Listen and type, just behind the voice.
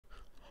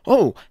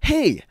Oh,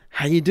 hey,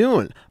 how you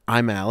doing?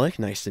 I'm Alec.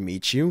 Nice to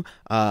meet you.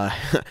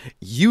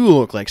 You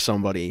look like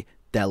somebody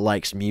that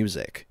likes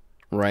music,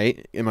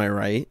 right? Am I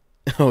right?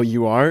 Oh,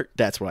 you are?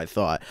 That's what I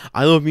thought.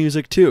 I love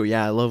music too.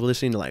 Yeah, I love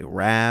listening to like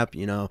rap,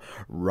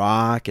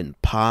 rock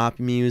and pop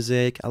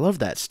music. I love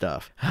that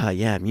stuff.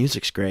 Yeah,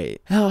 music's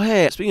great. Oh,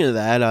 hey, speaking of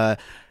that,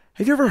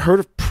 have you ever heard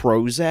of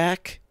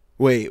Prozzak?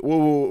 Wait,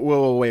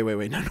 whoa,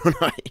 wait. No.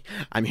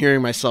 I'm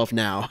hearing myself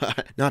now.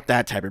 Not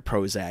that type of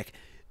Prozac.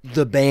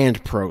 The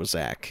band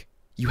Prozzak.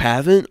 You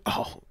haven't?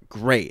 Oh,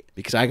 great.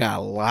 Because I got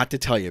a lot to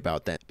tell you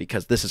about that,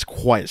 because this is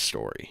quite a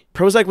story.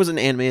 Prozzak was an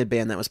animated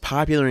band that was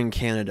popular in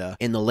Canada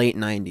in the late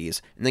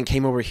 90s, and then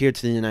came over here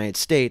to the United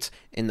States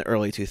in the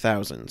early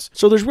 2000s.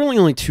 So there's really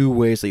only two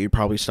ways that you'd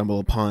probably stumble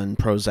upon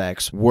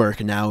Prozzak's work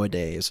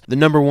nowadays. The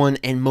number one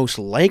and most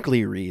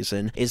likely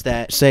reason is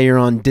that, say you're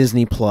on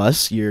Disney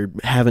Plus, you're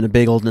having a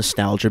big old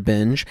nostalgia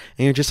binge,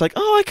 and you're just like,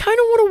 oh, I kind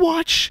of want to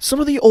watch some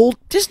of the old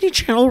Disney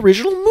Channel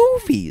original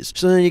movies.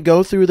 So then you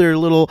go through their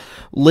little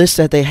list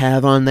that they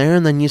have on there,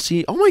 and then you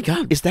see, oh my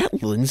god, is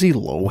that Lindsay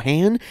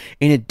Lohan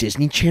in a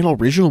Disney Channel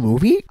original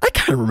movie? I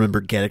kind of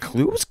remember Get a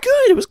Clue. It was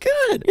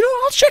good.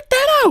 I'll check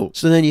that out.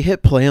 So then you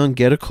hit play on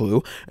Get a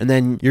Clue, and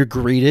then you're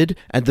greeted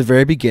at the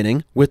very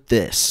beginning with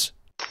this.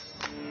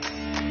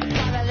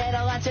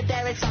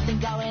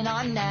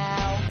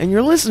 And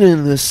you're listening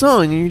to this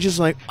song, and you're just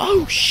like,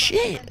 oh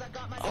shit,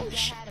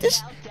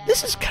 this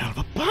is kind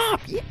of a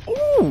bop. Yeah.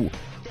 Ooh,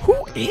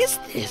 who is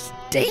this?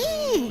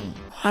 Dang.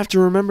 I have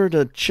to remember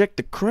to check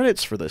the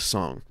credits for this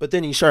song. But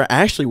then you start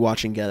actually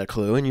watching Get a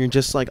Clue, and you're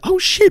just like, oh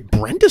shit,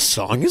 Brenda's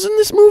song is in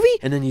this movie?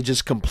 And then you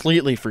just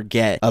completely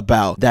forget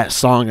about that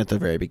song at the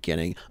very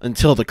beginning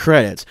until the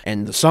credits,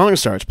 and the song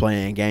starts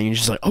playing again, and you're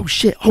just like, oh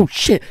shit,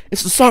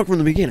 it's the song from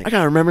the beginning. I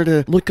gotta remember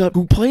to look up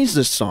who plays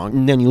this song.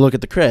 And then you look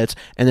at the credits,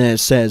 and then it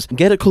says,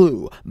 Get a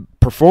Clue,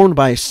 performed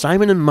by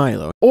Simon and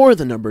Milo. Or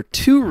the number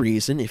two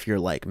reason, if you're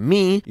like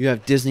me, you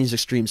have Disney's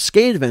Extreme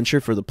Skate Adventure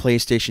for the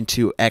PlayStation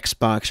 2,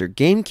 Xbox, or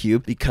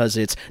GameCube, because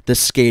it's the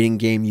skating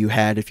game you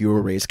had if you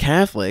were raised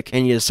Catholic,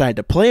 and you decide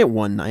to play it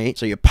one night,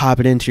 so you pop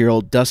it into your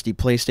old dusty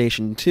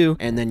PlayStation 2,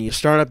 and then you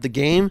start up the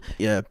game,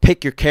 you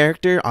pick your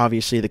character,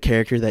 obviously the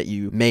character that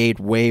you made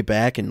way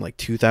back in like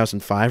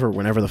 2005, or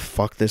whenever the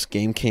fuck this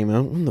game came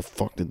out. When the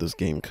fuck did this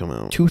game come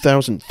out?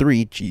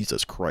 2003?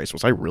 Jesus Christ,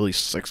 was I really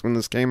 6 when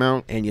this came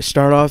out? And you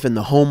start off in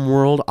the home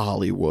world,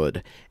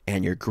 Hollywood,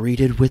 and you're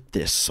greeted with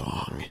this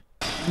song.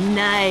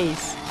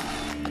 Nice.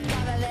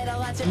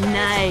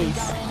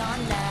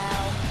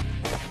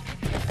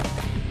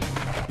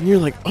 And you're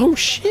like, oh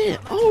shit,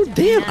 oh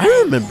damn,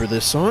 I remember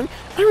this song.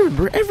 I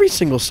remember every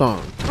single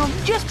song.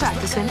 Just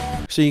practicing.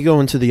 So you go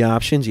into the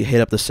options, you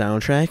hit up the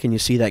soundtrack, and you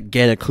see that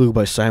Get a Clue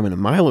by Simon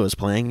and Milo is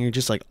playing, and you're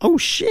just like, oh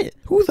shit,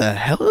 who the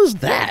hell is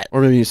that?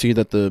 Or maybe you see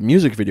that the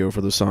music video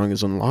for the song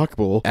is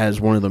unlockable as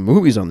one of the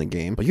movies on the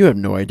game, but you have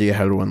no idea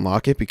how to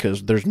unlock it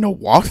because there's no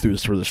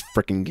walkthroughs for this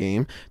freaking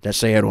game that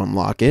say how to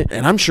unlock it.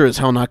 And I'm sure as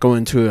hell not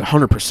going to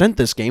 100%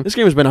 this game. This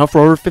game has been out for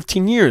over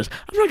 15 years.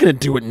 I'm not gonna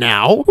do it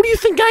now. Who do you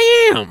think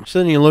I am? So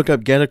then you look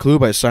up Get a Clue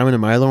by Simon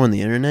and Milo on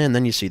the internet, and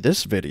then you see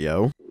this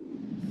video.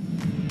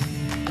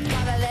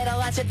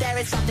 There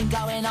is something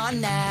going on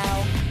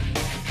now.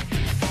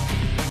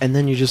 And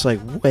then you're just like,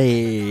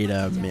 wait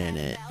a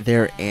minute.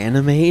 They're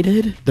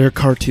animated? They're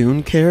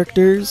cartoon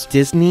characters?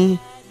 Disney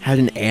had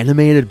an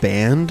animated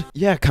band?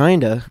 Yeah,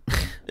 kinda.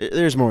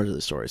 There's more to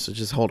the story, so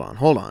just hold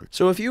on.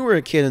 So if you were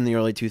a kid in the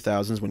early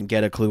 2000s when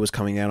Get a Clue was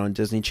coming out on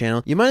Disney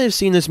Channel, you might have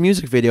seen this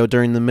music video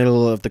during the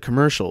middle of the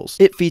commercials.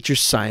 It features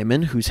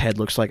Simon, whose head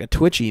looks like a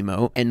Twitch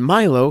emote, and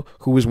Milo,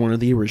 who was one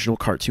of the original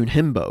cartoon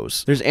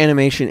himbos. There's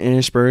animation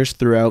interspersed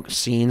throughout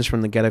scenes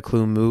from the Get a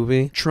Clue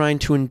movie, trying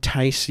to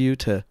entice you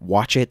to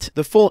watch it.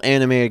 The full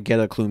animated Get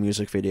a Clue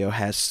music video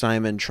has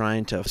Simon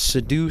trying to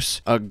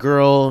seduce a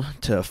girl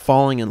to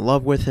falling in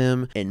love with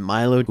him, and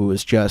Milo, who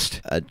is just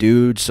a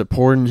dude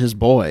supporting his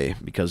boy,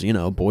 because,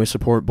 boys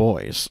support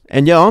boys.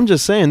 And yo, I'm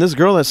just saying, this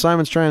girl that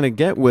Simon's trying to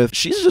get with,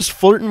 she's just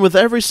flirting with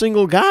every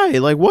single guy.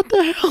 Like, what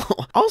the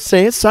hell? I'll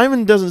say it,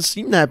 Simon doesn't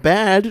seem that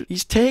bad.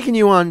 He's taking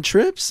you on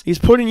trips. He's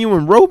putting you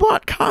in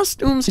robot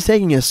costumes. He's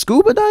taking you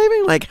scuba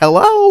diving. Like,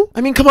 hello?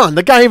 I mean, come on,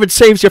 the guy even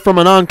saves you from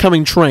an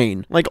oncoming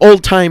train. Like,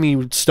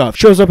 old-timey stuff.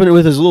 Shows up in it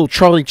with his little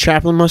Charlie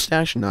Chaplin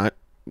mustache. Not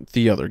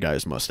the other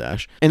guy's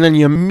mustache. And then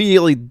you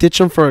immediately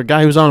ditch him for a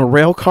guy who's on a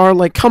rail car.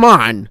 Like, come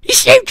on. He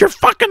saved your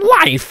fucking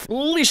life. The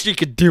least you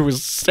could do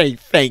is say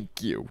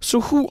thank you. So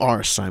who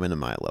are Simon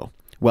and Milo?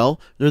 Well,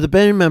 they're the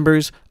band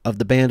members of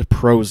the band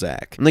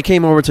Prozzak. When they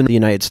came over to the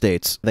United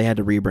States, they had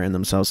to rebrand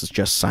themselves as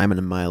just Simon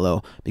and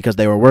Milo because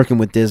they were working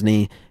with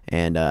Disney,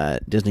 and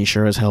Disney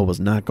sure as hell was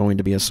not going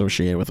to be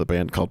associated with a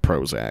band called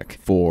Prozzak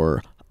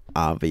for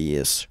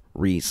obvious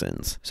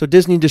reasons. So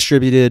Disney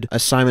distributed a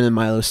Simon and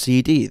Milo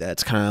CD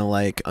that's kind of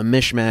like a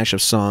mishmash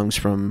of songs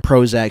from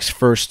Prozzak's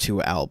first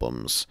two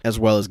albums, as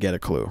well as Get a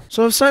Clue.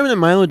 So if Simon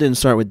and Milo didn't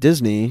start with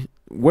Disney,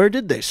 where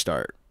did they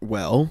start?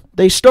 Well,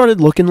 they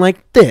started looking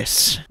like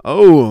this.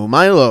 Oh,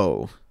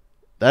 Milo.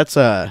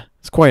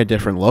 It's quite a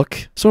different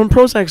look. So in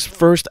Prozzak's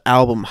first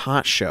album,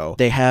 Hot Show,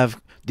 they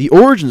have the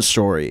origin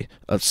story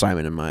of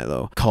Simon and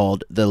Milo,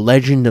 called The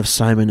Legend of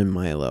Simon and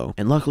Milo.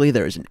 And luckily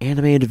there is an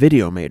animated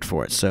video made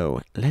for it,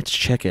 so let's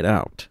check it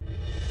out.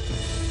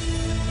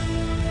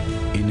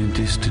 In a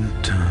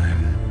distant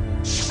time,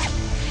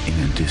 in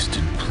a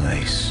distant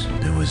place,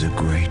 there was a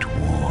great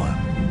war.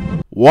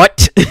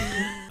 What?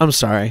 I'm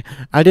sorry.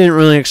 I didn't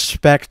really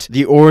expect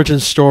the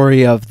origin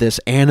story of this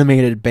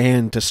animated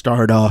band to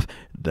start off,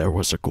 there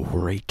was a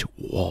great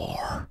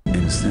war.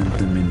 And sent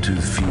them into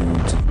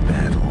fields of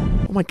battle.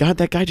 Oh my god,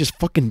 that guy just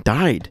fucking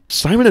died.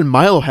 Simon and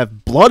Milo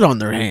have blood on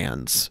their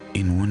hands.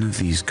 In one of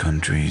these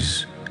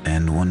countries,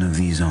 and one of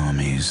these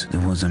armies,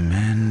 there was a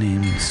man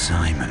named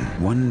Simon.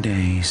 One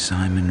day,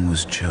 Simon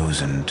was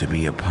chosen to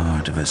be a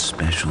part of a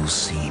special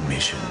sea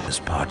mission as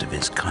part of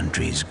his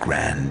country's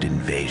grand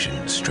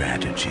invasion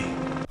strategy.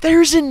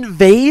 There's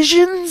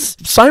invasions?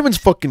 Simon's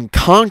fucking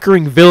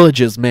conquering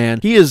villages, man.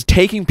 He is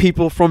taking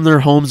people from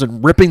their homes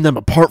and ripping them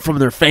apart from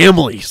their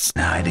families.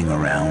 Hiding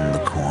around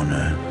the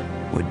corner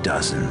were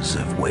dozens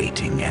of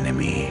waiting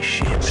enemy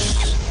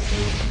ships.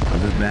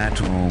 The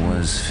battle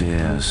was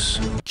fierce.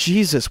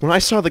 Jesus, when I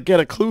saw the Get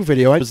a Clue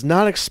video, I was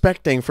not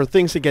expecting for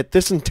things to get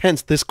this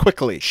intense this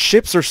quickly.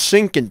 Ships are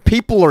sinking,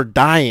 people are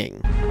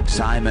dying.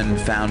 Simon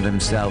found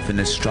himself in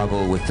a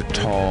struggle with the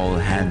tall,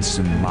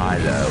 handsome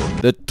Milo.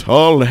 The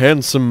tall,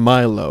 handsome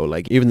Milo.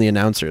 Like, even the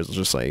announcers was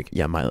just like,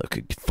 yeah, Milo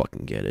could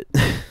fucking get it.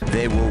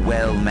 They were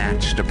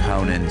well-matched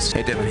opponents.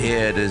 It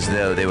appeared as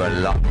though they were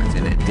locked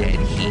in a dead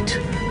heat.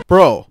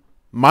 Bro,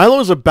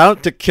 Milo's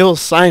about to kill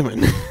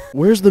Simon.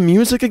 Where's the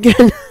music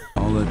again?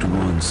 All at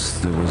once,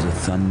 there was a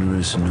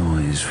thunderous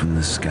noise from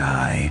the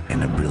sky,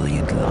 and a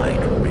brilliant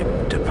light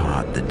ripped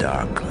apart the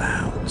dark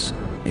clouds.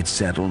 It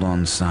settled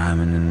on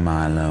Simon and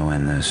Milo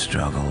and their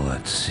struggle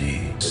at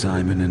sea.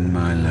 Simon and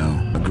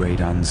Milo, a great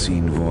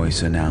unseen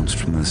voice announced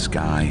from the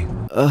sky.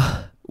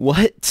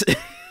 What?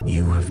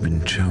 You have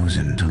been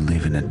chosen to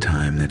live in a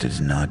time that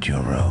is not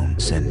your own,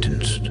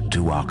 sentenced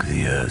to walk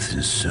the earth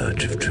in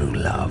search of true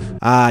love.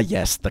 Ah,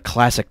 yes, the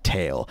classic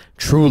tale.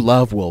 True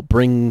love will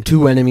bring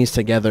two enemies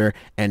together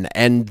and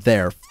end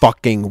their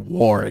fucking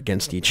war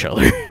against each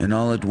other. And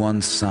all at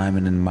once,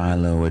 Simon and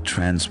Milo are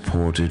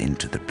transported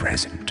into the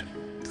present.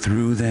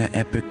 Through their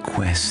epic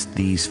quest,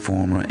 these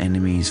former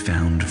enemies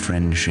found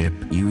friendship,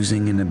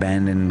 using an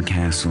abandoned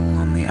castle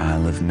on the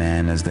Isle of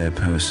Man as their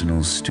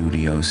personal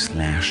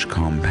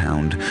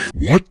studio/compound.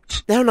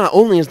 What? Now not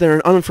only is there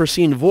an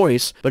unforeseen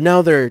voice, but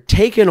now they're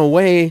taken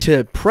away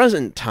to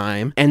present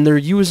time, and they're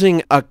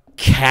using a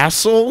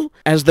castle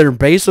as their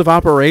base of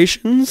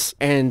operations,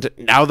 and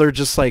now they're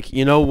just like,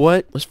 you know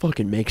what? Let's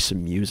fucking make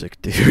some music,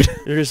 dude.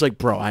 They're just like,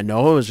 bro, I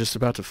know I was just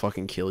about to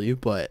fucking kill you,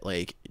 but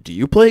like, do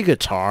you play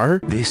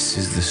guitar? This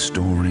is the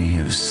story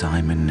of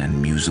Simon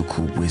and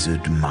musical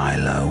wizard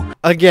Milo.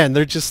 Again,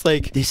 they're just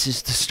like, this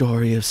is the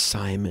story of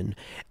Simon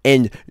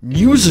and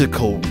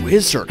musical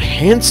wizard,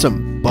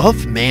 handsome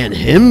buff man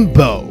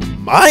himbo,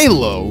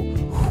 Milo.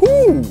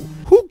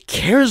 Who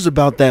cares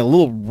about that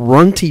little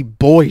runty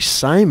boy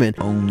Simon?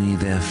 Only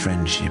their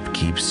friendship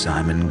keeps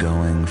Simon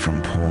going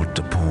from port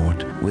to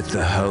port, with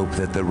the hope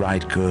that the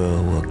right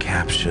girl will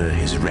capture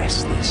his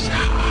restless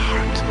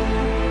heart.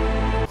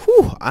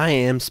 Whew, I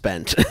am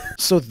spent.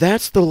 So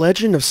that's the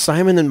legend of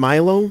Simon and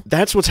Milo?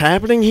 That's what's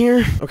happening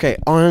here? Okay,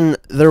 on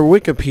their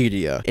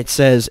Wikipedia, it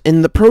says,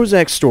 in the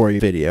Prozzak story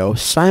video,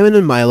 Simon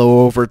and Milo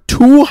are over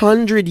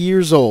 200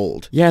 years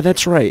old. Yeah,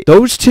 that's right.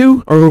 Those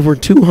two are over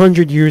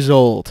 200 years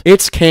old.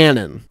 It's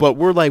canon. But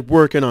we're like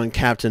working on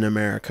Captain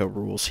America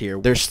rules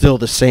here. They're still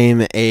the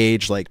same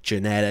age, like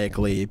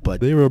genetically, but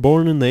they were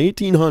born in the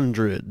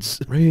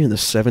 1800s. Maybe in the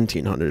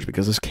 1700s,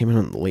 because this came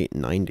out in the late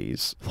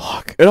 90s.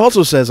 Fuck. It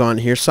also says on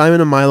here,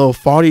 Simon and Milo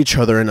fought each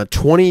other in a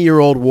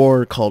 20-year-old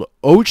war called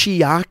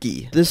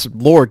Ochiaki. This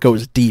lore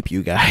goes deep,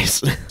 you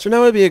guys. So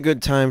now would be a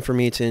good time for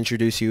me to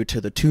introduce you to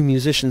the two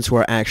musicians who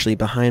are actually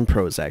behind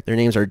Prozzak. Their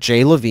names are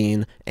Jay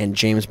Levine and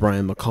James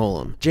Brian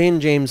McCollum. Jay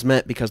and James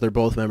met because they're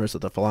both members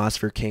of the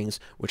Philosopher Kings,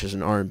 which is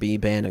an R&B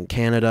band in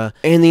Canada.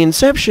 And the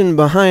inception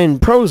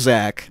behind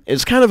Prozzak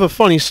is kind of a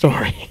funny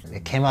story.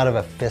 It came out of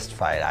a fist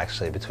fight,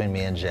 actually, between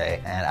me and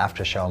Jay. And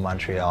after a show in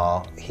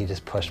Montreal, he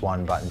just pushed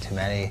one button too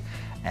many,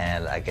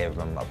 and I gave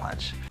him a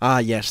punch. Ah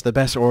yes, the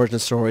best origin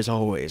stories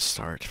always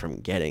start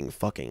from getting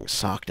fucking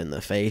socked in the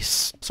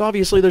face. So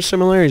obviously there's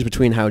similarities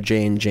between how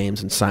Jay and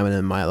James and Simon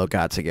and Milo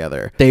got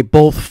together. They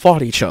both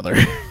fought each other.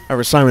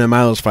 However, Simon and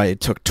Milo's fight, it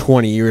took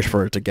 20 years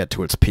for it to get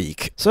to its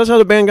peak. So that's how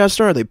the band got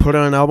started. They put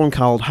out an album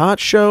called Hot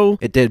Show.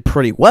 It did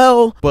pretty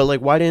well, but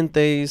like, why didn't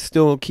they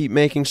still keep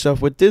making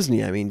stuff with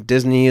Disney? I mean,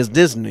 Disney is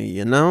Disney,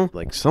 you know?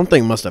 Like,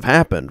 something must have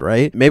happened,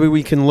 right? Maybe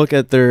we can look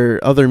at their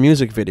other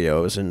music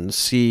videos and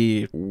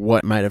see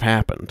what might have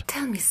happened.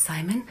 Tell me,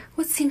 Simon,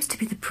 what seems to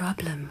be the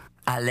problem?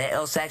 A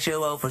little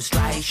sexual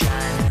frustration.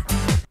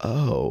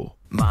 Oh.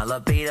 My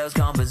libido's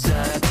gone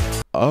berserk.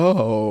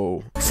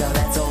 Oh. So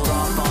let's hold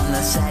off on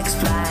the sex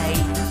play.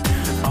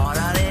 I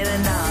don't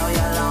even know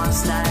your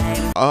last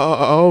name.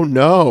 Oh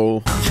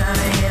no. I'm trying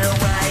to get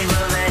away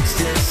from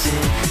ecstasy.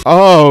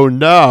 Oh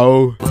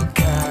no. We'll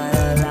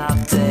cuddle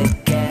up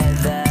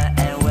together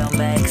and we'll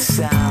make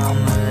some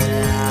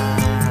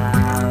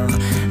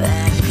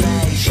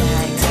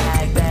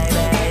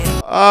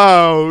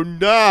Oh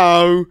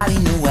no.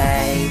 In the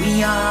way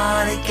we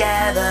are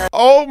together.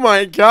 Oh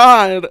my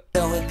god.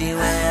 So if you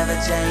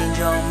ever change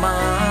your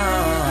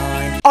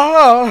mind.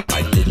 Ah.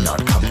 I did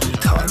not come to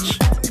touch.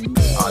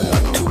 I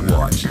like to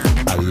watch.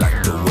 I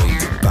like the way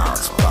you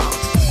bounce.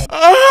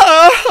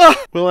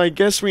 Well, I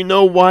guess we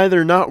know why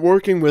they're not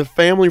working with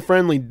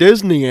family-friendly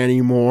Disney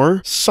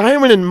anymore.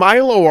 Simon and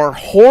Milo are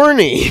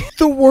horny.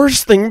 The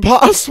worst thing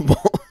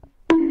possible.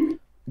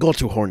 Go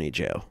to horny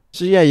jail.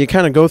 So yeah, you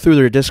kind of go through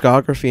their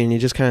discography and you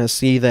just kind of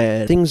see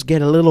that things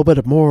get a little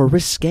bit more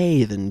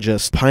risque than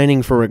just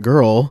pining for a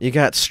girl. You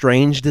got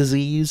strange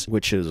disease,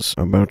 which is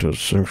about a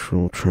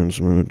sexual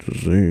transmitted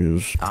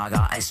disease. I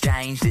got a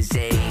strange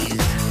disease.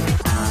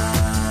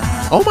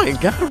 Oh my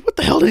god, what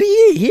the hell did he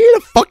eat? He ate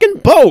a fucking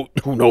boat!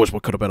 Who knows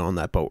what could have been on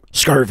that boat?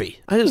 Scurvy.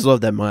 I just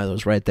love that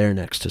Milo's right there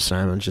next to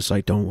Simon, just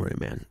like, don't worry,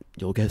 man.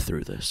 You'll get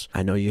through this.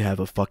 I know you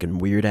have a fucking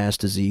weird-ass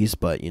disease,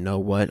 but you know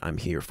what? I'm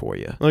here for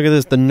you. Look at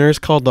this, the nurse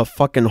called the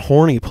fucking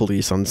horny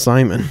police on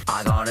Simon.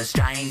 I got a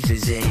strange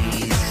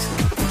disease.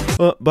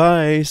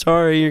 Bye.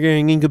 Sorry, you're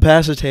getting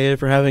incapacitated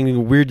for having a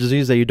weird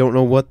disease that you don't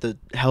know what the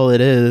hell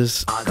it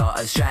is. I got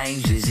a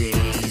strange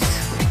disease.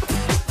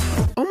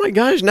 Oh my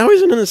gosh, now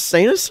he's in an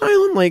insane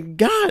asylum? Like,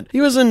 God,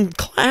 he was in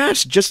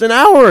class just an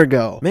hour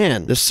ago.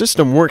 Man, the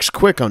system works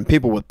quick on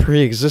people with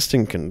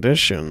pre-existing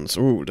conditions.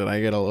 Ooh, did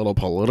I get a little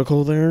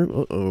political there?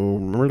 Uh-oh,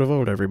 remember to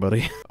vote,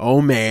 everybody.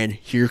 Oh man,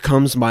 here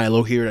comes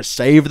Milo here to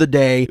save the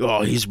day.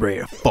 Oh, he's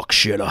ready to fuck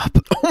shit up.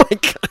 Oh my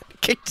god.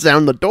 Kicks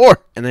down the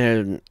door, and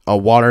then a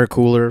water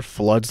cooler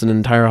floods an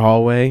entire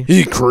hallway.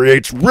 He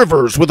creates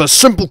rivers with a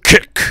simple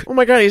kick. Oh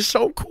my god, he's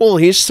so cool.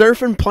 He's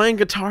surfing, playing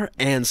guitar,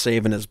 and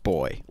saving his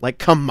boy. Like,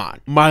 come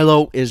on.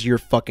 Milo is your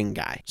fucking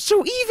guy.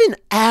 So even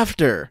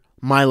after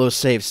Milo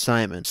saves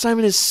Simon,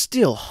 Simon is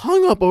still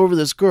hung up over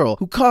this girl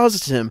who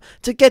caused him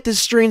to get this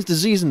strange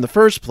disease in the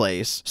first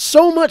place.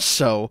 So much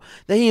so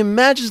that he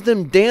imagines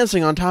them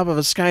dancing on top of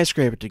a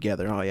skyscraper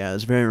together. Oh yeah,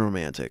 it's very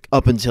romantic.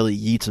 Up until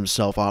he yeets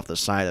himself off the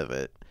side of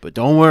it. But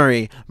don't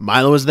worry,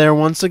 Milo is there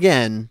once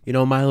again. You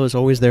know, Milo is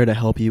always there to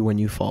help you when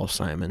you fall,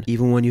 Simon.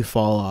 Even when you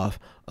fall off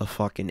a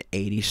fucking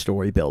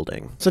 80-story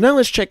building. So now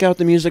let's check out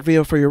the music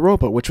video for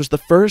Europa, which was the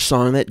first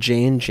song that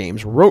Jay and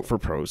James wrote for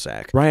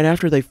Prozzak, right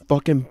after they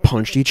fucking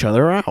punched each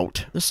other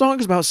out. The song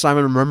is about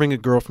Simon remembering a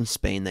girl from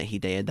Spain that he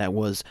dated that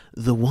was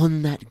the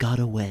one that got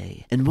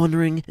away, and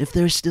wondering if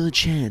there's still a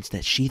chance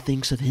that she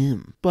thinks of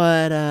him.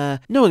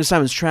 But, knowing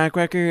Simon's track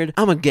record,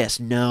 I'ma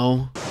guess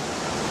no.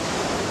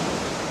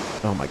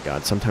 Oh my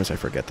god, sometimes I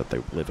forget that they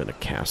live in a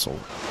castle.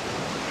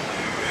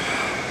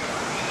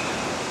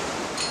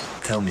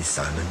 Tell me,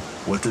 Simon,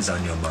 what is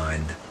on your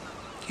mind?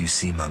 You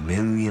seem a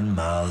million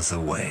miles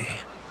away.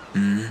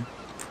 Oh,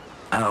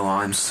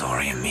 I'm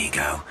sorry,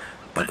 amigo.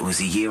 But it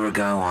was a year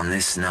ago on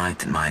this night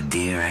that my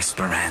dear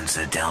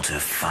Esperanza dealt her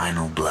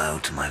final blow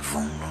to my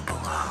vulnerable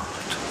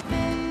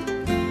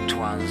heart.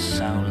 'Twas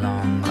so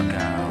long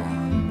ago.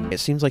 It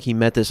seems like he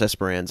met this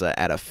Esperanza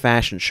at a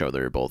fashion show they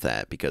were both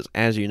at, because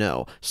as you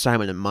know,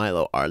 Simon and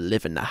Milo are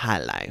living the high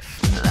life.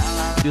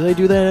 Do they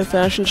do that at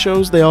fashion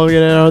shows? They all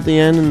get out at the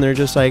end and they're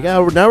just like,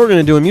 oh, now we're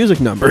gonna do a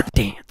music number.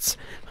 Dance.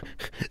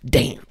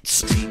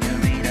 Dance.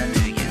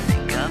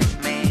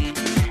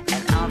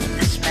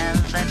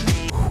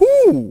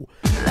 Whoo!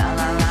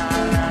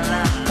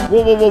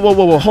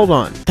 Whoa, hold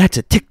on. That's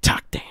a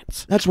TikTok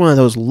dance. That's one of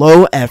those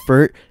low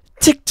effort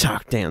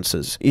TikTok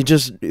dances. You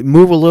just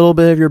move a little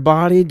bit of your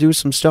body, do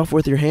some stuff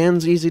with your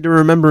hands, easy to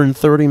remember in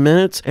 30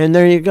 minutes, and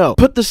there you go.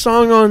 Put the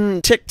song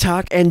on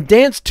TikTok and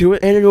dance to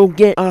it, and it'll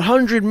get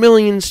 100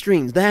 million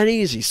streams. That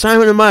easy.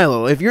 Simon and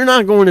Milo, if you're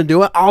not going to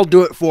do it, I'll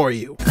do it for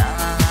you.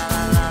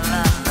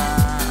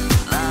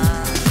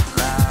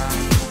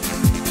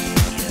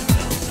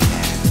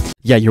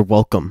 Yeah, you're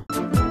welcome.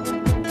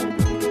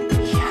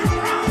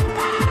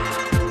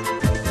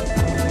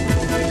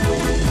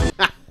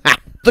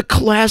 The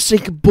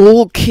classic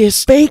bull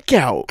kiss fake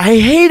out. I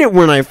hate it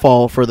when I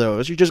fall for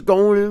those. You're just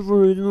going in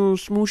for a little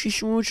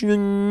smooshy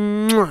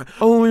and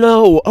oh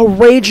no, a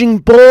raging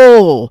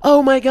bull.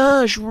 Oh my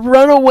gosh,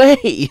 run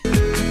away.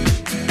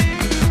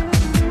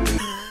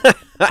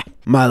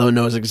 Milo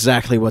knows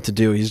exactly what to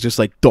do. He's just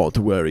like, don't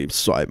worry,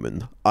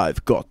 Simon.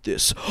 I've got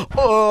this.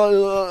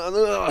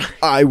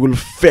 I will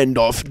fend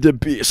off the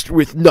beast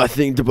with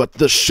nothing but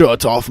the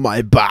shirt off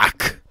my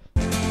back.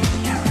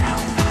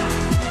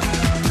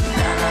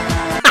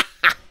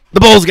 The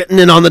bull's getting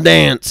in on the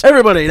dance.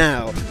 Everybody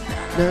now.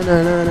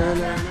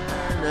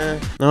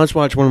 Now let's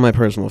watch one of my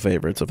personal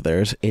favorites of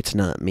theirs. It's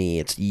Not Me,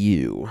 It's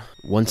You.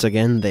 Once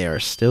again, they are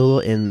still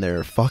in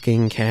their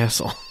fucking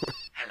castle.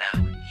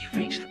 Hello, you've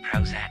reached the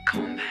Prozzak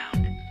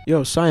compound.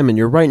 Yo, Simon,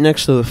 you're right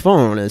next to the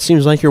phone. It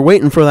seems like you're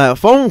waiting for that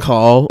phone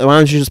call. Why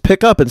don't you just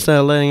pick up instead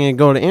of letting it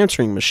go to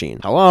answering machine?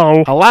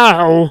 Hello?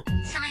 Hello?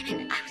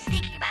 Simon, I was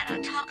thinking about our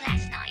talk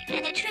last night,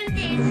 and the truth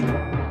is,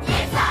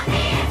 it's not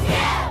me, it's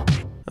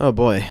you! Oh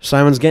boy.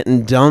 Simon's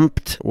getting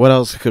dumped. What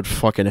else could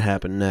fucking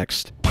happen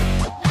next?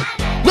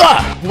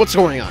 Ah! What's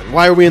going on?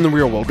 Why are we in the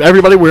real world?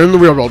 Everybody, we're in the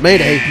real world.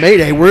 Mayday,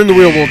 Mayday, we're in the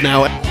real world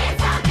now.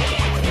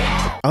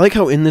 I like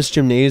how in this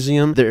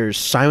gymnasium, there's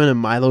Simon and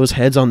Milo's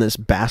heads on this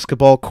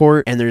basketball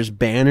court, and there's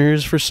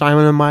banners for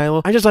Simon and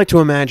Milo. I just like to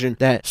imagine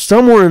that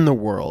somewhere in the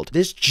world,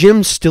 this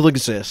gym still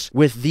exists,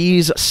 with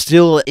these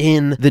still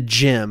in the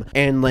gym,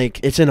 and like,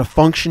 it's in a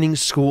functioning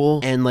school,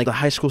 and like, the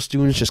high school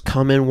students just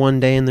come in one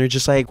day, and they're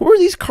just like, who are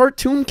these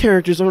cartoon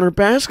characters on our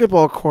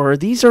basketball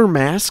court? These are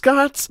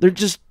mascots? They're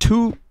just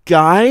two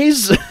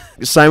guys?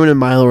 Simon and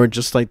Milo are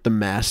just like the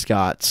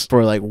mascots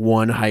for like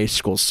one high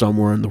school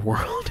somewhere in the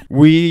world.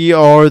 We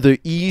are the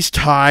East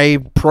High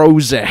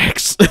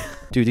Prozzaks.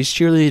 Dude, these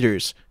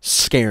cheerleaders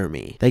scare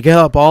me. They get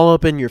up all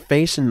up in your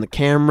face in the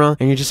camera,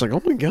 and you're just like,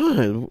 oh my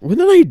god, what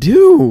did I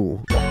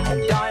do?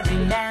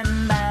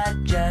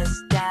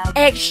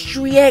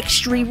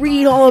 Extra,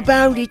 read all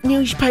about it,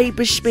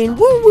 newspaper spin,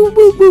 woo, woo,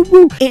 woo, woo,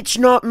 woo. It's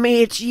not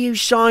me, it's you,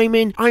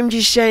 Simon. I'm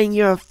just saying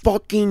you're a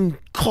fucking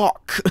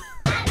cock.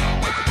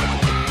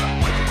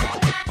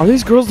 Are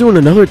these girls doing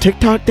another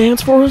TikTok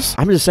dance for us?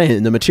 I'm just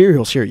saying, the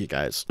material's here, you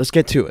guys. Let's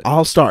get to it.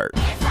 I'll start.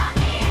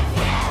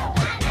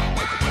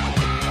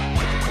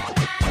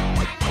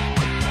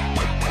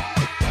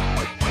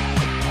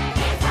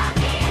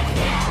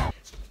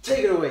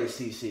 Take it away,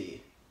 CC.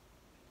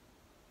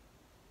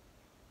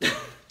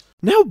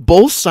 Now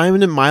both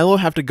Simon and Milo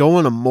have to go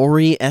on a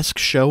Maury-esque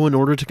show in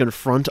order to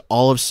confront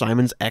all of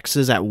Simon's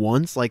exes at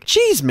once? Like,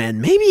 geez, man,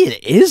 maybe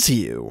it is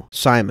you.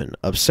 Simon,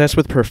 obsessed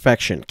with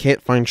perfection,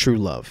 can't find true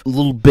love.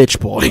 Little bitch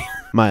boy.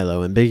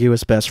 Milo,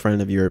 ambiguous best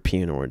friend of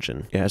European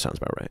origin. Yeah, that sounds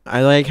about right.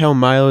 I like how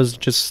Milo's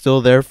just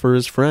still there for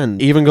his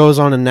friend. Even goes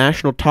on a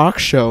national talk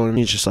show and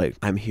he's just like,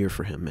 I'm here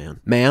for him, man.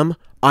 Ma'am,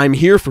 I'm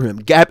here for him.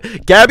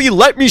 Gabby,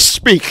 let me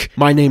speak.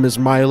 My name is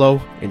Milo,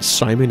 and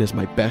Simon is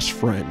my best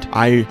friend.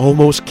 I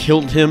almost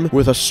killed him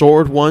with a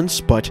sword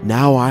once, but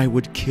now I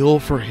would kill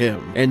for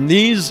him. And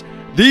these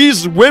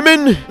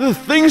women, the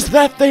things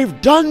that they've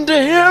done to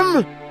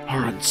him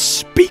are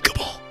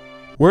unspeakable.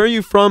 Where are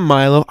you from,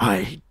 Milo?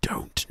 I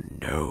don't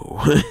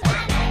know.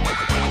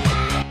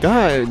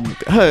 God,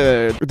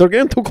 they're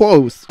getting too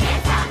close.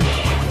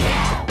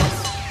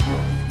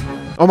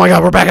 Oh my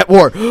god, we're back at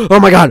war. Oh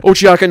my god,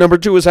 Ochiaka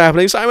 #2 is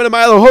happening. Simon and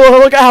Milo,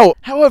 look out.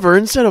 However,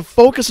 instead of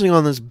focusing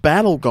on this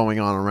battle going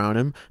on around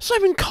him,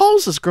 Simon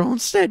calls this girl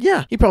instead.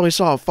 Yeah, he probably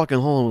saw a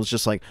fucking hole and was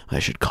just like, I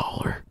should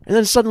call her. And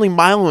then suddenly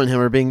Milo and him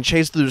are being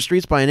chased through the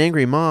streets by an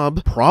angry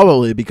mob.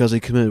 Probably because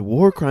they committed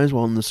war crimes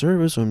while in the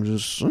service, I'm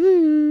just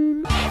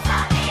saying.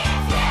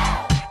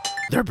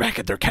 They're back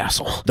at their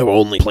castle. The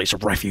only place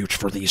of refuge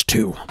for these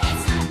two.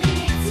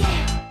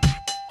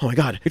 Oh my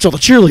god, it's all the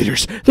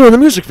cheerleaders. They're in the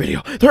music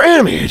video. They're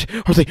animated.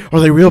 Are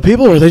they real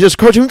people or are they just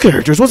cartoon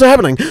characters? What's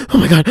happening? Oh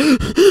my god.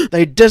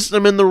 They dissed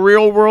them in the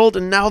real world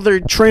and now they're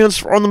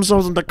transforming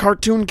themselves into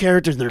cartoon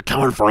characters. They're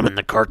coming for them in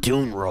the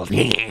cartoon world.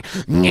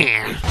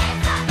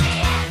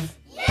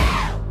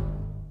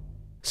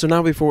 So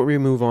now before we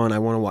move on, I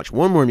want to watch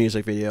one more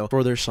music video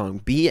for their song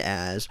Be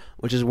As,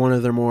 which is one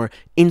of their more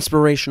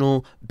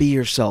inspirational Be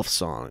Yourself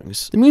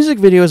songs. The music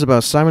video is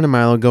about Simon and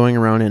Milo going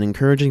around and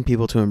encouraging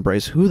people to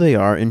embrace who they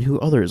are and who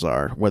others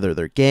are, whether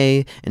they're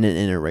gay, in an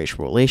interracial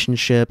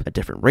relationship, a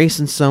different race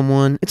than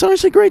someone. It's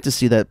honestly great to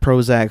see that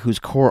Prozzak, whose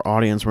core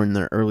audience were in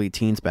their early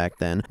teens back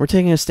then, were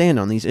taking a stand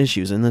on these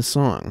issues in this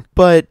song.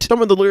 But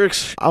some of the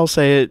lyrics, I'll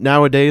say it,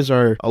 nowadays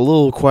are a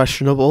little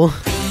questionable.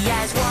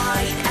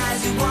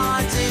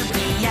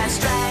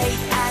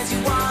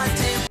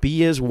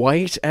 Be as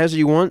white as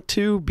you want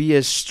to, be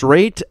as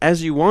straight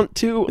as you want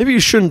to. Maybe you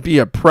shouldn't be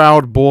a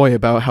proud boy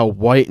about how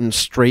white and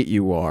straight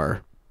you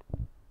are.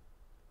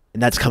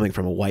 And that's coming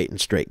from a white and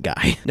straight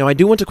guy. Now, I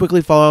do want to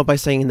quickly follow up by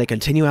saying they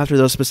continue after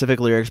those specific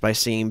lyrics by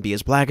saying, be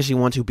as black as you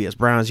want to, be as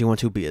brown as you want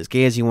to, be as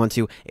gay as you want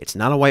to. It's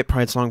not a white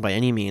pride song by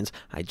any means.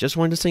 I just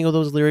wanted to single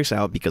those lyrics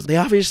out because they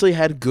obviously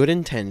had good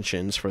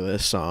intentions for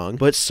this song,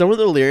 but some of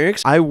the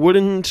lyrics I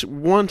wouldn't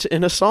want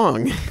in a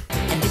song.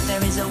 And if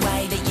there is a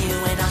way that you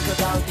and I could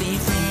both be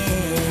free.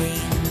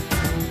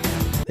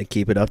 They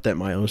keep it up that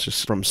Milo's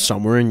just from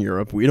somewhere in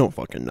Europe. We don't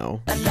fucking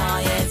know.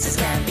 Alliances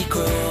can be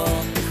cruel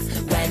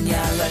when you're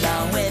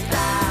alone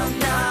without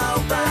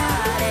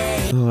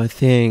nobody. Oh,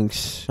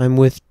 thanks. I'm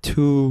with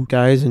two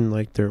guys in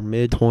like their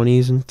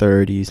mid-20s and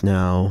 30s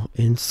now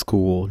in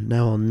school.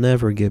 Now I'll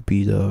never get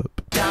beat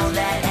up. Don't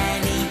let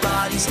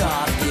anybody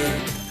stop you.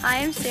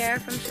 Hi, I'm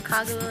Sarah from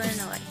Chicago,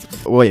 Illinois.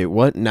 Wait,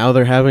 what? Now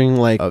they're having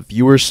like a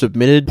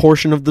viewer-submitted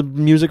portion of the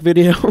music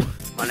video?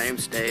 My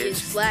name's Dave.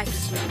 It's black.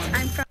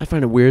 I'm from. I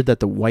find it weird that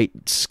the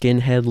white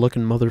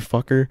skinhead-looking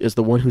motherfucker is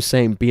the one who's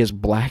saying be as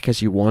black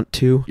as you want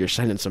to. You're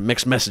sending some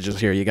mixed messages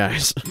here, you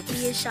guys.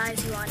 Be as shy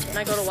as you want to. And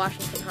I go to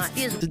Washington High.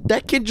 Did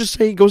that kid just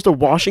say he goes to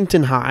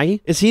Washington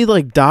High? Is he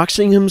like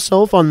doxing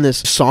himself on this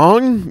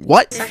song?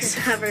 What? Sex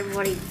have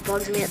everybody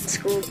bugs me at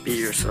school. Be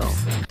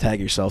yourself.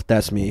 Tag yourself.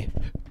 That's me.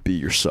 Be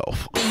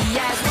yourself. Be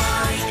as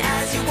white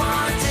as you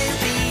want to.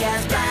 Be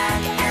as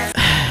black as...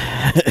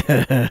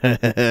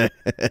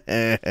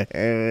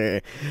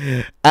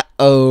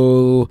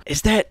 Uh-oh.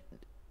 Is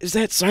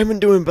that Simon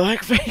doing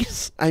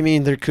blackface? I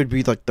mean, there could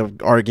be like the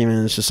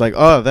argument is just like,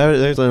 oh,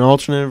 there's an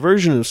alternate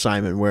version of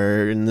Simon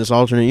where in this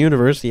alternate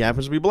universe he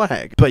happens to be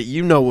black. But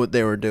you know what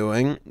they were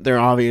doing. They're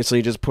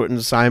obviously just putting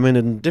Simon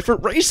in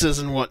different races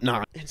and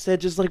whatnot.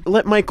 Instead, just like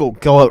let Michael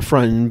go out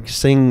front and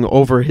sing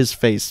over his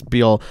face,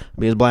 be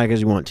as black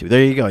as you want to.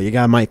 There you go. You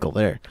got Michael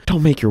there.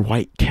 Don't make your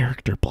white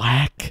character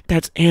black.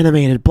 That's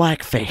animated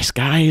blackface,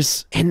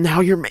 guys. And now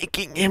you're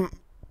making him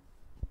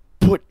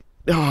put...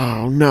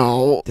 Oh,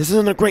 no. This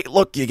isn't a great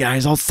look, you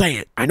guys. I'll say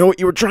it. I know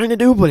what you were trying to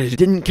do, but it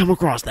didn't come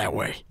across that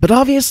way. But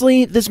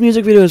obviously, this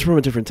music video is from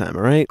a different time,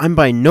 alright? I'm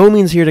by no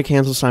means here to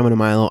cancel Simon and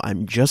Milo.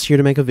 I'm just here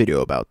to make a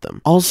video about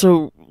them.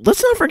 Also,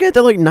 let's not forget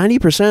that like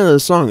 90% of the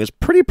song is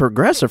pretty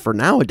progressive for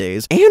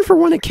nowadays, and for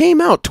when it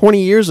came out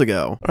 20 years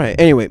ago. Alright,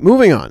 anyway,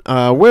 moving on.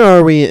 Where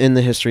are we in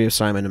the history of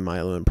Simon and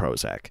Milo and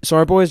Prozzak? So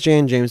our boys Jay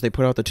and James, they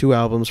put out the 2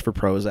 albums for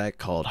Prozzak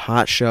called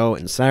Hot Show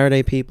and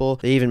Saturday People.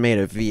 They even made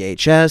a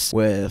VHS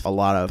with a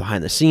lot of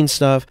behind the scenes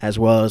stuff, as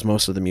well as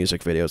most of the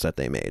music videos that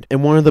they made.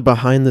 And one of the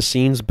behind the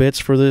scenes bits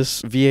for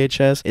this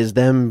VHS is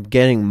them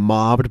getting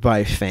mobbed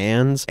by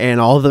fans, and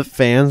all the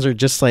fans are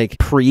just like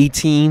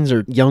preteens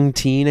or young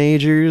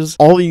teenagers.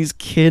 All these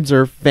kids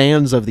are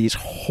fans of these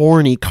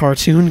horny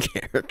cartoon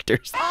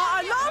characters.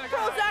 I love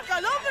Prozzak. I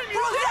love the music.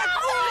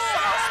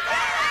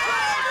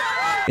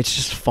 It's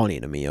just funny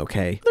to me,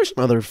 okay? There's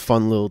some other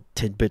fun little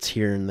tidbits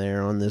here and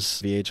there on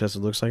this VHS. It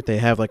looks like they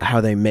have like how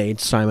they made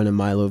Simon and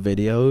Milo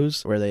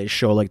videos where they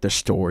show like the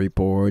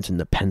storyboards and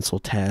the pencil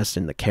test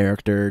and the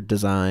character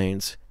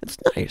designs. It's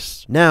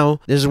nice. Now,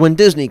 this is when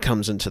Disney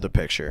comes into the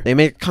picture. They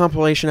make a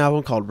compilation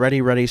album called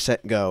Ready, Ready,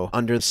 Set, Go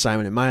under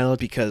Simon and Milo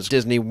because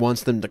Disney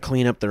wants them to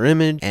clean up their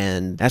image,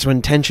 and that's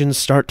when tensions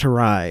start to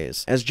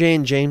rise. As Jay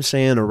and James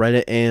say in a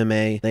Reddit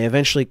AMA, they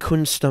eventually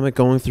couldn't stomach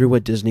going through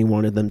what Disney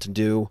wanted them to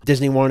do.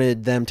 Disney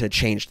wanted them to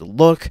change the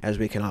look, as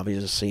we can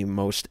obviously see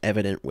most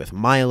evident with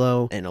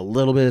Milo and a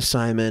little bit of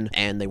Simon,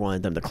 and they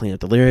wanted them to clean up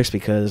the lyrics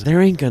because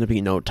there ain't gonna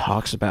be no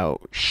talks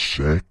about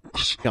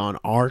sex on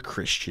our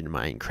Christian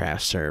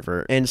Minecraft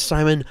server. And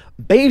Simon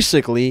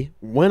basically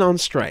went on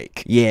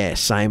strike. Yeah,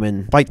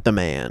 Simon, fight the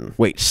man.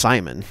 Wait,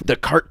 Simon? The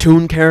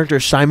cartoon character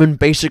Simon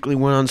basically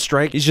went on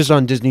strike? He's just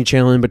on Disney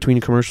Channel in between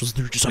commercials.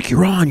 They're just like,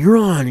 you're on.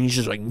 And he's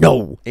just like,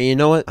 no. And you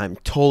know what? I'm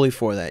totally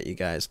for that, you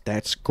guys.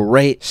 That's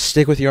great.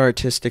 Stick with your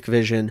artistic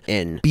vision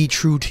and be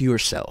true to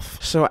yourself.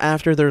 So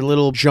after their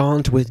little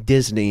jaunt with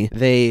Disney,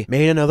 they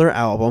made another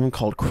album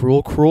called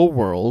Cruel, Cruel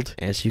World.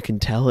 As you can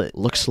tell, it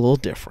looks a little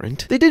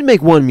different. They did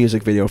make one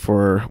music video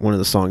for one of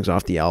the songs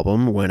off the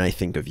album, When I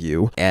Think of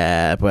You,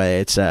 but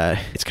it's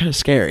kind of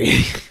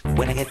scary.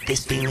 When I get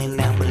this feeling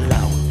down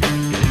below,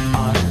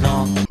 all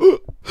along.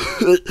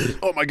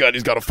 Oh my god,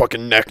 he's got a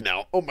fucking neck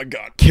now. Oh my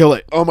god, kill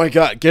it. Oh my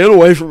god, get it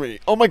away from me.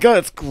 Oh my god,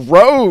 it's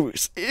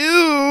gross.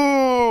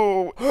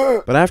 Ew.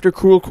 But after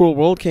Cruel, Cruel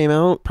World came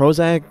out,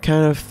 Prozzak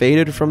kind of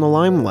faded from the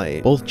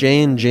limelight. Both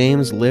Jay and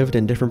James lived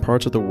in different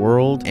parts of the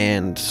world,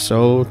 and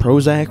so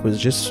Prozzak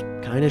was just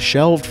kind of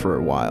shelved for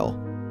a while.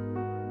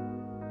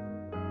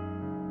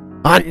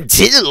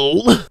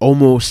 Until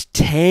almost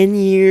 10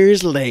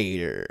 years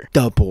later,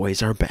 the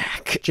boys are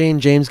back. Jay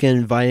and James get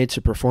invited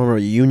to perform a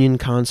reunion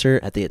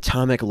concert at the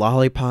Atomic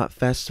Lollipop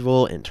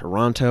Festival in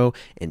Toronto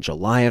in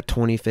July of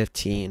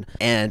 2015,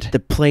 and the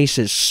place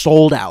is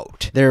sold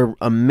out. They're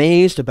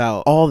amazed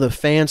about all the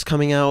fans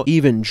coming out,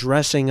 even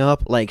dressing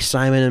up like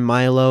Simon and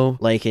Milo,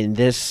 like in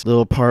this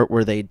little part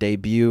where they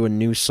debut a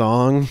new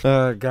song.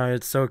 Oh god,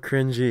 it's so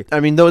cringy.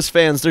 I mean, those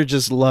fans, they're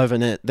just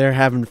loving it. They're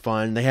having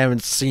fun. They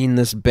haven't seen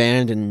this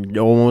band in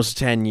almost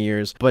 10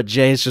 years, but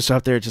Jay's just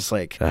up there just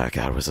like, oh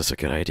god, was this a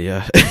good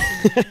idea?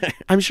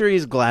 I'm sure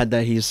he's glad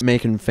that he's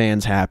making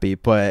fans happy,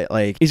 but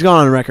like, he's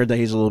gone on record that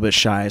he's a little bit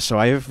shy, so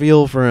I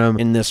feel for him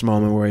in this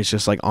moment where he's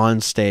just like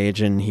on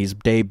stage and he's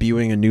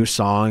debuting a new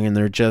song and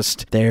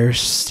they're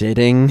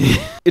sitting.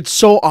 It's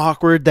so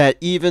awkward that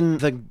even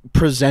the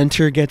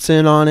presenter gets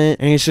in on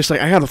it and he's just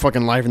like, I gotta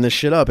fucking liven this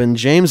shit up, and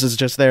James is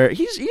just there,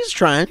 he's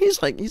trying,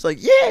 he's like,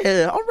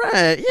 yeah,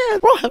 alright, yeah,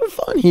 we're all having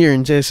fun here,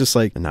 and Jay's just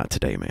like, not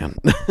today, man.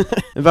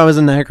 If I was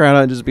in that crowd,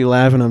 I'd just be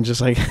laughing. I'm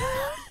just like,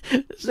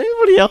 does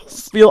anybody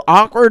else feel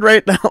awkward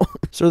right now?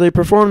 So they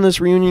perform this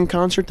reunion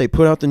concert, they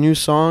put out the new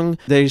song,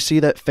 they see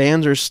that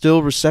fans are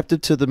still receptive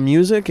to the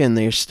music and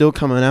they're still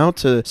coming out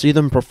to see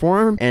them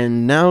perform,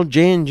 and now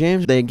Jay and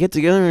James, they get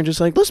together and are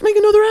just like, let's make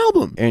another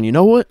album. And you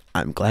know what?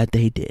 I'm glad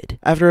they did.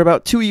 After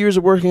about 2 years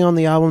of working on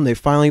the album, they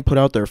finally put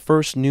out their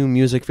first new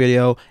music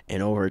video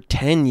in over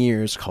 10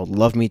 years called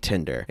Love Me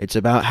Tinder. It's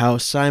about how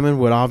Simon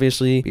would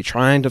obviously be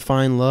trying to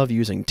find love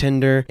using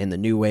Tinder in the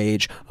new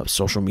age of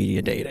social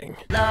media dating.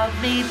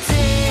 Love me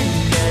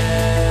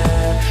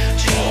tender,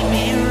 treat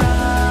me right.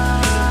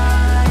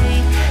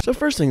 So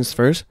first things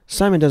first,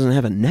 Simon doesn't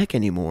have a neck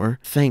anymore.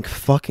 Thank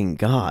fucking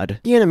God.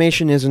 The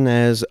animation isn't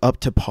as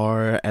up to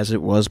par as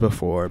it was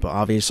before, but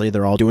obviously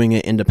they're all doing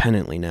it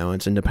independently now.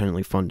 It's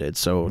independently funded,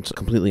 so it's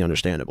completely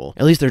understandable.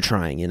 At least they're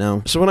trying, you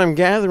know? So what I'm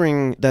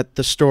gathering that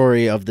the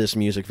story of this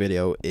music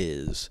video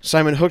is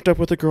Simon hooked up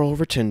with a girl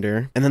over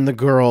Tinder, and then the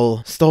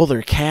girl stole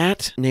their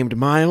cat named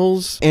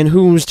Miles, and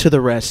who's to the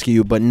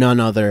rescue but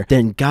none other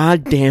than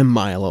goddamn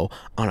Milo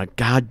on a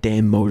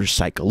goddamn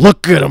motorcycle.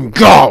 Look at him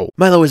go!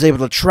 Milo was able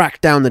to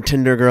track down the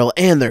Tinder girl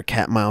and their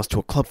cat Miles to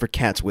a club for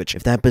cats, which,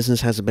 if that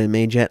business hasn't been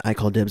made yet, I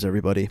call dibs,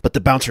 everybody. But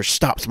the bouncer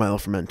stops Milo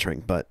from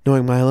entering, but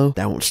knowing Milo,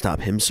 that won't stop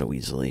him so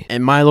easily.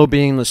 And Milo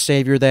being the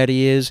savior that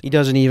he is, he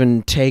doesn't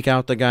even take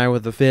out the guy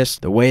with the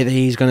fist. The way that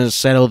he's gonna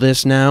settle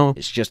this now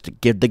is just to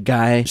give the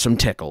guy some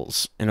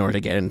tickles in order to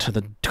get into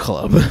the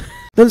club.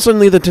 Then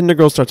suddenly the Tinder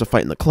girl starts a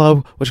fight in the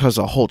club, which causes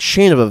a whole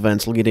chain of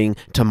events leading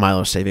to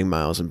Milo saving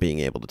Miles and being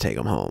able to take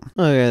him home.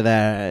 Look at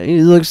that.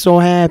 He looks so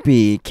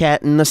happy.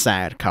 Cat in the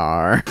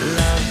sidecar.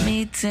 Love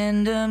me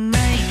tender,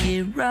 make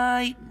it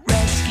right.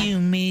 Rescue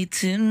me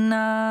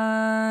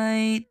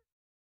tonight.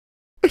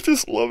 I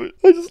just love it.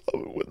 I just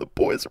love it when the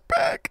boys are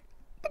back.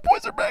 The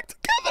boys are back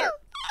together.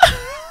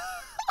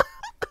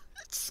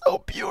 It's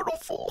so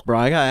beautiful. Bro,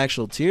 I got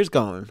actual tears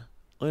going.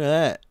 Look at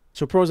that.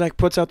 So Prozzak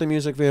puts out the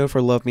music video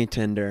for Love Me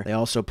Tender. They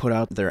also put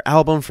out their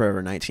album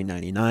Forever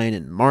 1999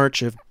 in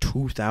March of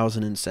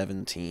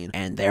 2017.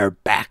 And they're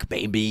back,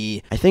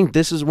 baby. I think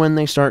this is when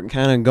they start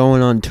kind of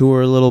going on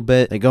tour a little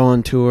bit. They go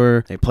on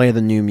tour, they play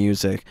the new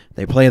music,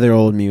 they play their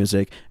old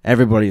music.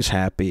 Everybody's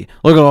happy.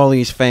 Look at all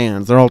these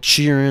fans. They're all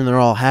cheering, they're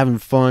all having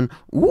fun.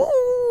 Woo!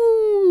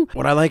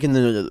 What I like in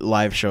the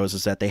live shows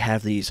is that they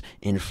have these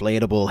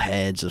inflatable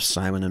heads of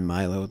Simon and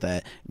Milo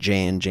that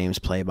Jay and James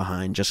play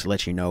behind just to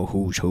let you know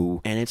who's who.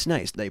 And it's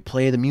nice. They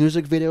play the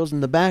music videos in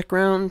the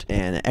background,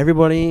 and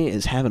everybody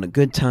is having a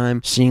good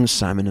time seeing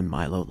Simon and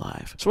Milo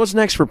live. So what's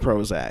next for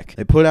Prozzak?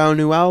 They put out a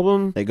new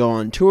album, they go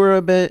on tour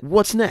a bit.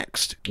 What's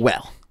next?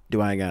 Well, do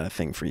I got a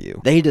thing for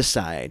you. They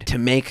decide to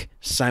make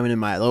Simon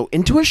and Milo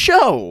into a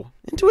show,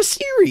 into a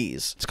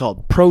series. It's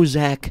called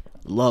Prozzak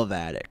Love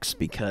Addicts,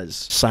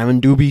 because Simon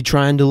do be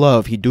trying to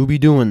love. He do be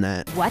doing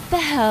that. What the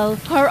hell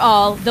are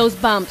all those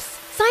bumps?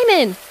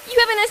 Simon, you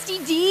have an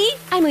STD?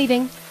 I'm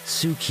leaving.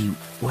 Suki,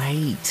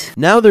 wait.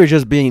 Now they're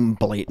just being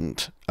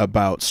blatant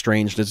about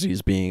strange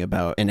disease being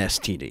about an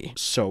STD.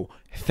 So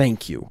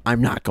thank you.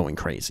 I'm not going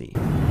crazy.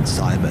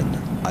 Simon,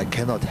 I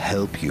cannot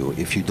help you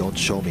if you don't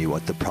show me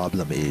what the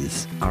problem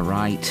is.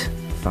 Alright,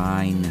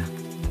 fine.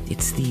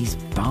 It's these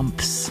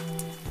bumps.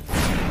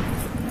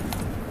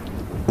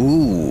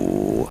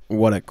 Ooh,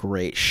 what a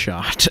great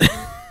shot.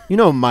 You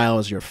know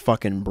Milo's your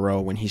fucking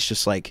bro when he's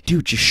just like,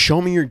 dude, just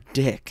show me your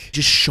dick.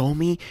 Just show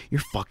me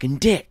your fucking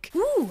dick.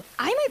 Ooh,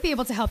 I might be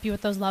able to help you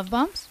with those love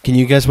bumps. Can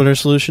you guess what our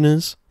solution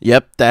is?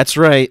 Yep, that's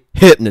right.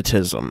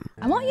 Hypnotism.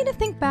 I want you to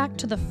think back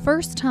to the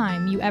first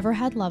time you ever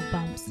had love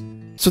bumps.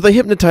 So they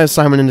hypnotized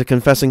Simon into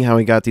confessing how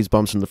he got these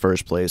bumps in the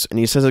first place, and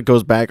he says it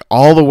goes back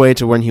all the way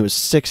to when he was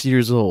 6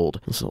 years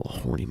old. This little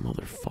horny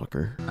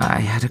motherfucker.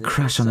 I had a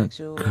crush on a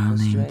girl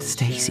named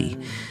Stacy,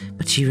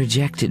 but she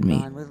rejected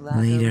me.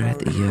 Later at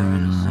the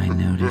urinal, I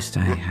noticed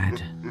I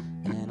had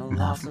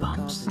love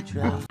bumps.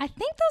 I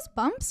think those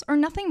bumps are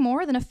nothing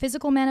more than a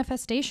physical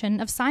manifestation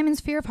of Simon's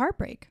fear of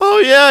heartbreak. Oh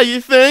yeah,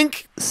 you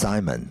think?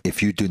 Simon,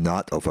 if you do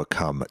not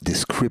overcome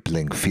this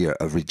crippling fear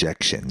of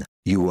rejection,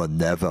 you will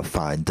never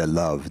find the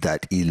love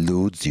that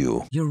eludes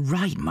you. You're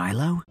right,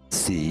 Milo.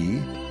 See?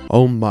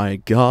 Oh my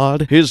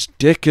God, his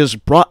dick is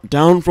brought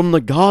down from the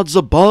gods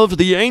above.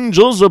 The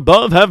angels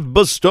above have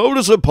bestowed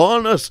us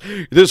upon us.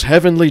 This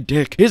heavenly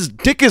dick. His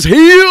dick is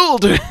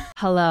healed.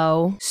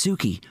 Hello?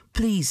 Suki,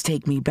 please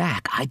take me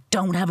back. I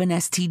don't have an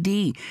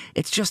STD.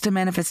 It's just a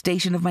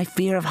manifestation of my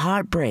fear of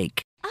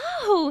heartbreak.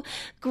 Oh,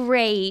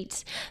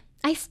 great.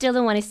 I still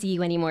don't want to see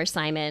you anymore,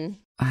 Simon.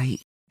 I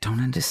don't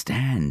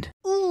understand.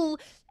 Ooh,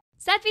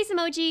 sad face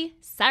emoji.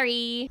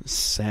 Sorry.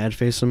 Sad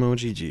face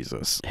emoji,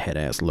 Jesus. Head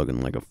ass looking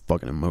like a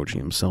fucking emoji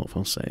himself,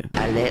 I'll say.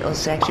 A little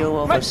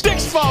sexual. My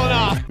dick's falling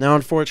off! Now,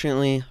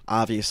 unfortunately,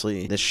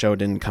 obviously, this show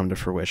didn't come to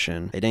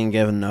fruition. They didn't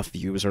get enough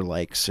views or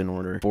likes in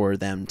order for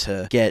them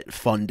to get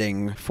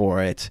funding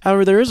for it.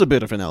 However, there is a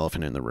bit of an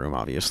elephant in the room,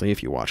 obviously,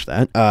 if you watch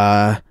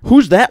that.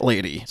 Who's that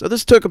lady? So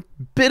this took a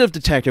bit of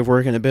detective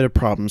work and a bit of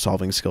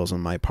problem-solving skills on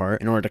my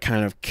part in order to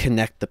kind of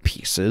connect the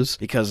pieces,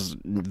 because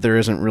there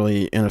isn't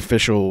really an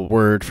official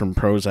word from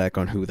Prozzak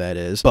on who that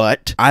is.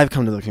 But I've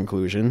come to the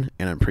conclusion,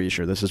 and I'm pretty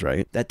sure this is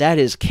right, that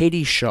is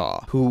Katie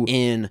Shaw, who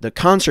in the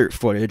concert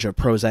footage of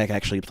Prozzak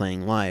actually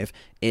playing live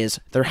is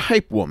their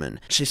hype woman.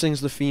 She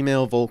sings the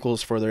female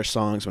vocals for their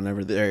songs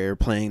whenever they're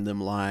playing them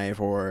live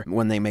or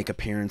when they make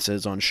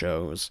appearances on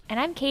shows. And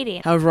I'm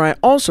Katie. However, I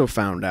also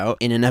found out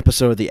in an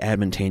episode of the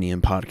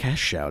Admintanium podcast,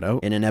 shout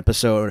out, in an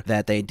episode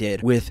that they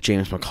did with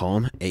James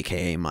McCollum,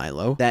 aka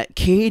Milo, that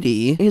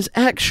Katie is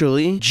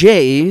actually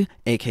Jay,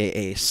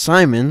 aka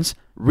Simon's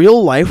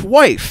real life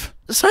wife.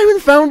 Simon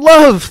found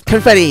love!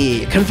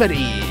 Confetti!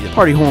 Confetti!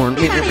 Party horn!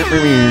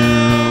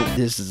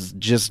 This is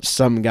just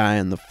some guy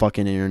on the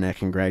fucking internet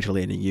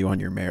congratulating you on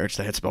your marriage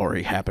that's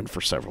already happened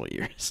for several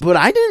years. But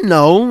I didn't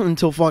know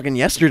until fucking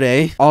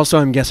yesterday. Also,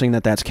 I'm guessing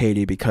that that's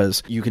Katie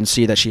because you can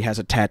see that she has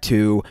a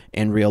tattoo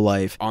in real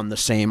life on the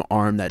same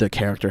arm that the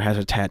character has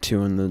a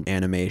tattoo in the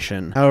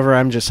animation. However,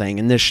 I'm just saying,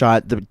 in this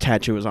shot, the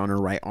tattoo is on her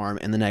right arm,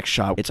 and the next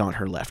shot, it's on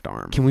her left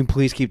arm. Can we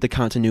please keep the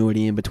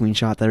continuity in between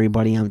shots,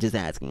 everybody? I'm just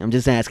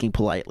asking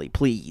politely,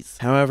 please.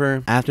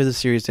 However, after the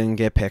series didn't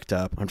get picked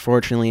up,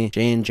 unfortunately,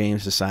 Jay and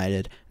James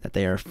decided that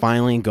they are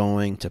finally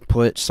going to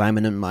put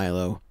Simon and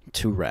Milo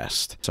to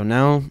rest. So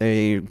now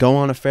they go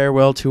on a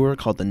farewell tour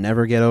called the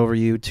Never Get Over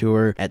You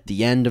tour at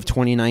the end of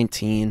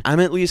 2019. I'm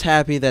at least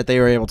happy that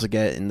they were able to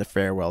get in the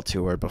farewell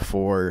tour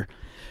before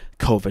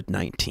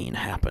COVID-19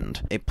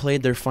 happened. They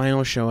played their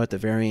final show at the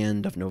very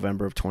end of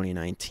November of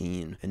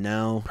 2019, and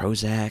now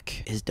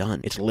Prozzak is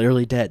done. It's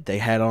literally dead. They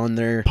had on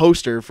their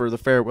poster for the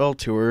farewell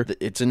tour,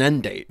 it's an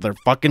end date. They're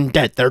fucking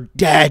dead. They're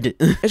dead.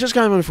 It's just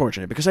kind of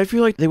unfortunate because I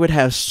feel like they would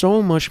have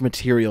so much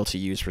material to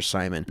use for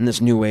Simon in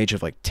this new age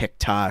of like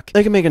TikTok.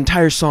 They can make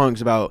entire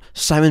songs about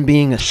Simon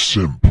being a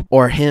simp,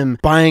 or him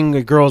buying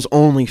a girl's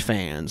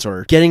OnlyFans,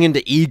 or getting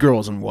into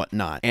e-girls and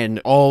whatnot, and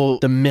all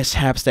the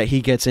mishaps that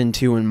he gets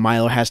into and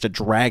Milo has to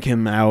drag him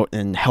out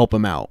and help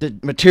him out. The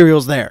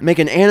material's there. Make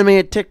an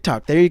animated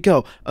TikTok, there you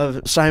go,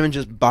 of Simon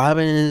just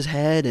bobbing in his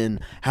head and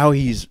how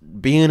he's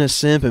being a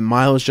simp and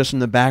Milo's just in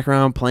the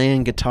background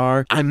playing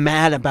guitar. I'm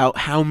mad about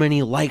how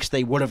many likes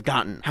they would have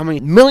gotten, how many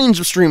millions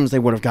of streams they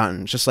would have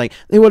gotten. Just like,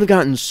 they would have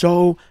gotten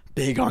so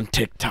big on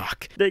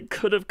TikTok. They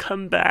could have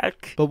come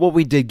back. But what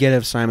we did get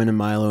of Simon and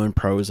Milo and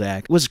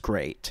Prozzak was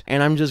great.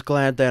 And I'm just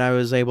glad that I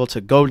was able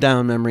to go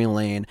down memory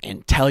lane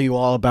and tell you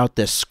all about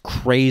this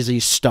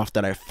crazy stuff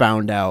that I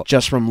found out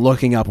just from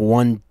looking up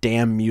one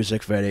damn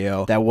music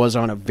video that was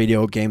on a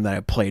video game that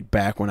I played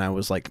back when I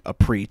was like a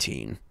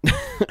preteen.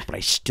 But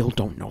I still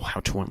don't know how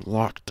to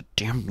unlock the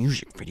damn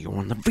music video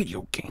on the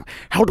video game.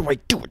 How do I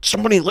do it?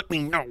 Somebody let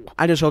me know.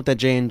 I just hope that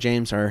Jay and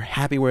James are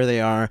happy where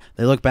they are.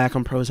 They look back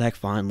on Prozzak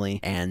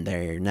fondly, and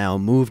they're now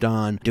moved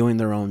on, doing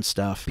their own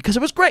stuff, because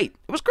it was great.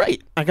 It was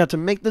great. I got to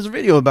make this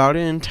video about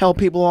it and tell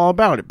people all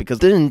about it, because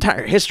the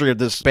entire history of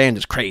this band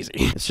is crazy.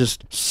 It's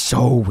just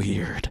so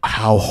weird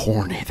how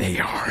horny they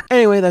are.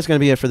 Anyway, that's gonna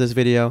be it for this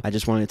video. I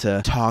just wanted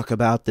to talk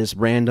about this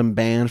random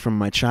band from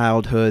my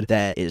childhood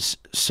that is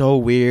so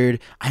weird.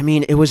 I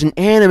mean, it was an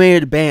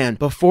animated band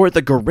before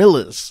the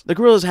Gorillas. The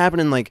Gorillas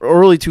happened in like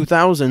early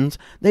 2000s.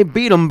 They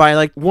beat them by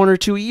like 1 or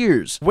 2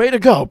 years. Way to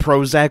go,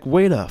 Prozzak.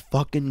 Way to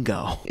fucking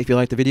go. If you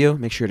liked the video,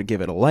 make sure to give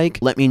it a like.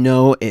 Let me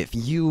know if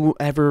you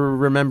ever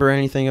remember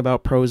anything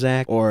about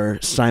Prozzak or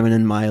Simon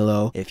and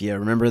Milo. If you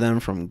remember them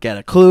from Get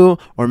a Clue,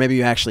 or maybe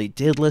you actually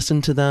did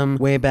listen to them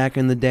way back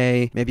in the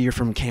day. Maybe you're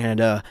from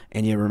Canada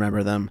and you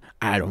remember them.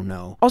 I don't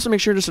know. Also, make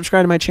sure to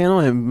subscribe to my channel.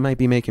 I might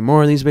be making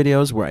more of these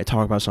videos where I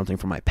talk about something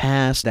from my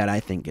past that I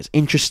think is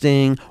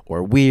interesting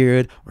or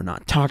weird or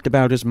not talked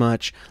about as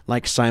much,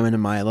 like Simon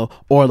and Milo,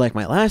 or like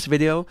my last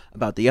video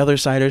about the Other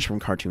Siders from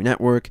Cartoon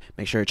Network.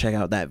 Make sure to check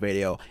out that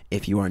video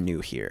if you are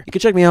new here. You can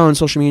check me out on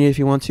social media if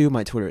you want to.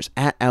 My Twitter is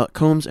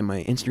 @AlecCombs and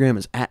my Instagram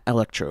is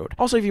 @Electrode.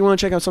 Also, if you want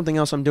to check out something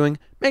else I'm doing,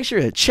 make sure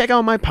to check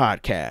out my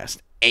podcast.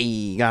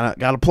 Hey,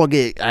 gotta plug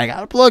it. I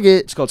gotta plug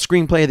it. It's called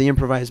Screenplay, the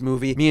Improvised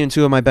Movie. Me and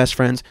 2 of my best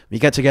friends, we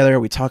get together,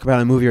 we talk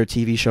about a movie or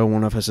TV show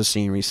one of us has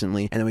seen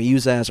recently, and then we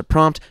use that as a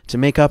prompt to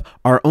make up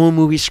our own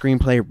movie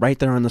screenplay right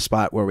there on the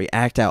spot, where we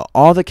act out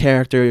all the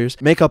characters,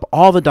 make up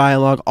all the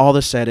dialogue, all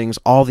the settings,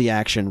 all the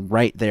action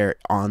right there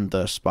on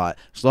the spot.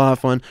 It's a lot of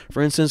fun.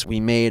 For instance,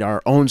 we made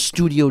our own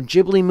Studio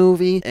Ghibli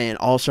movie, and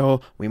also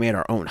we made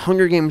our own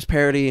Hunger Games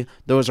parody.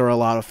 Those are a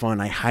lot of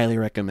fun. I highly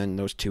recommend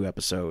those 2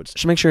 episodes.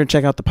 So make sure to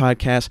check out the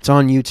podcast. It's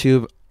on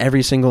YouTube.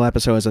 Every single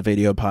episode is a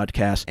video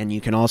podcast, and you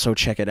can also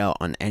check it out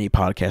on any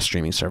podcast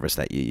streaming service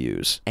that you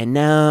use. And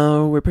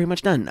now we're pretty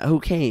much done.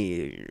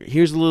 Okay,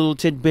 here's a little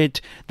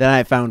tidbit that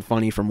I found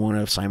funny from one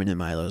of Simon and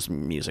Milo's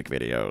music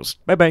videos.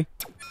 Bye-bye.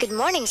 Good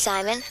morning,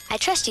 Simon. I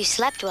trust you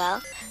slept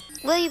well.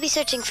 Will you be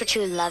searching for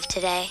true love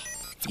today?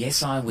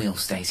 Yes, I will,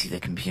 Stacy the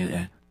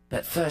computer.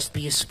 But first,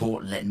 be a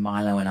sport and let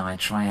Milo and I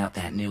try out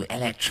that new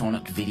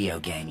electronic video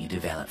game you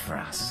developed for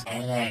us.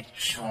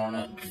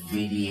 Electronic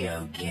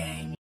video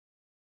game.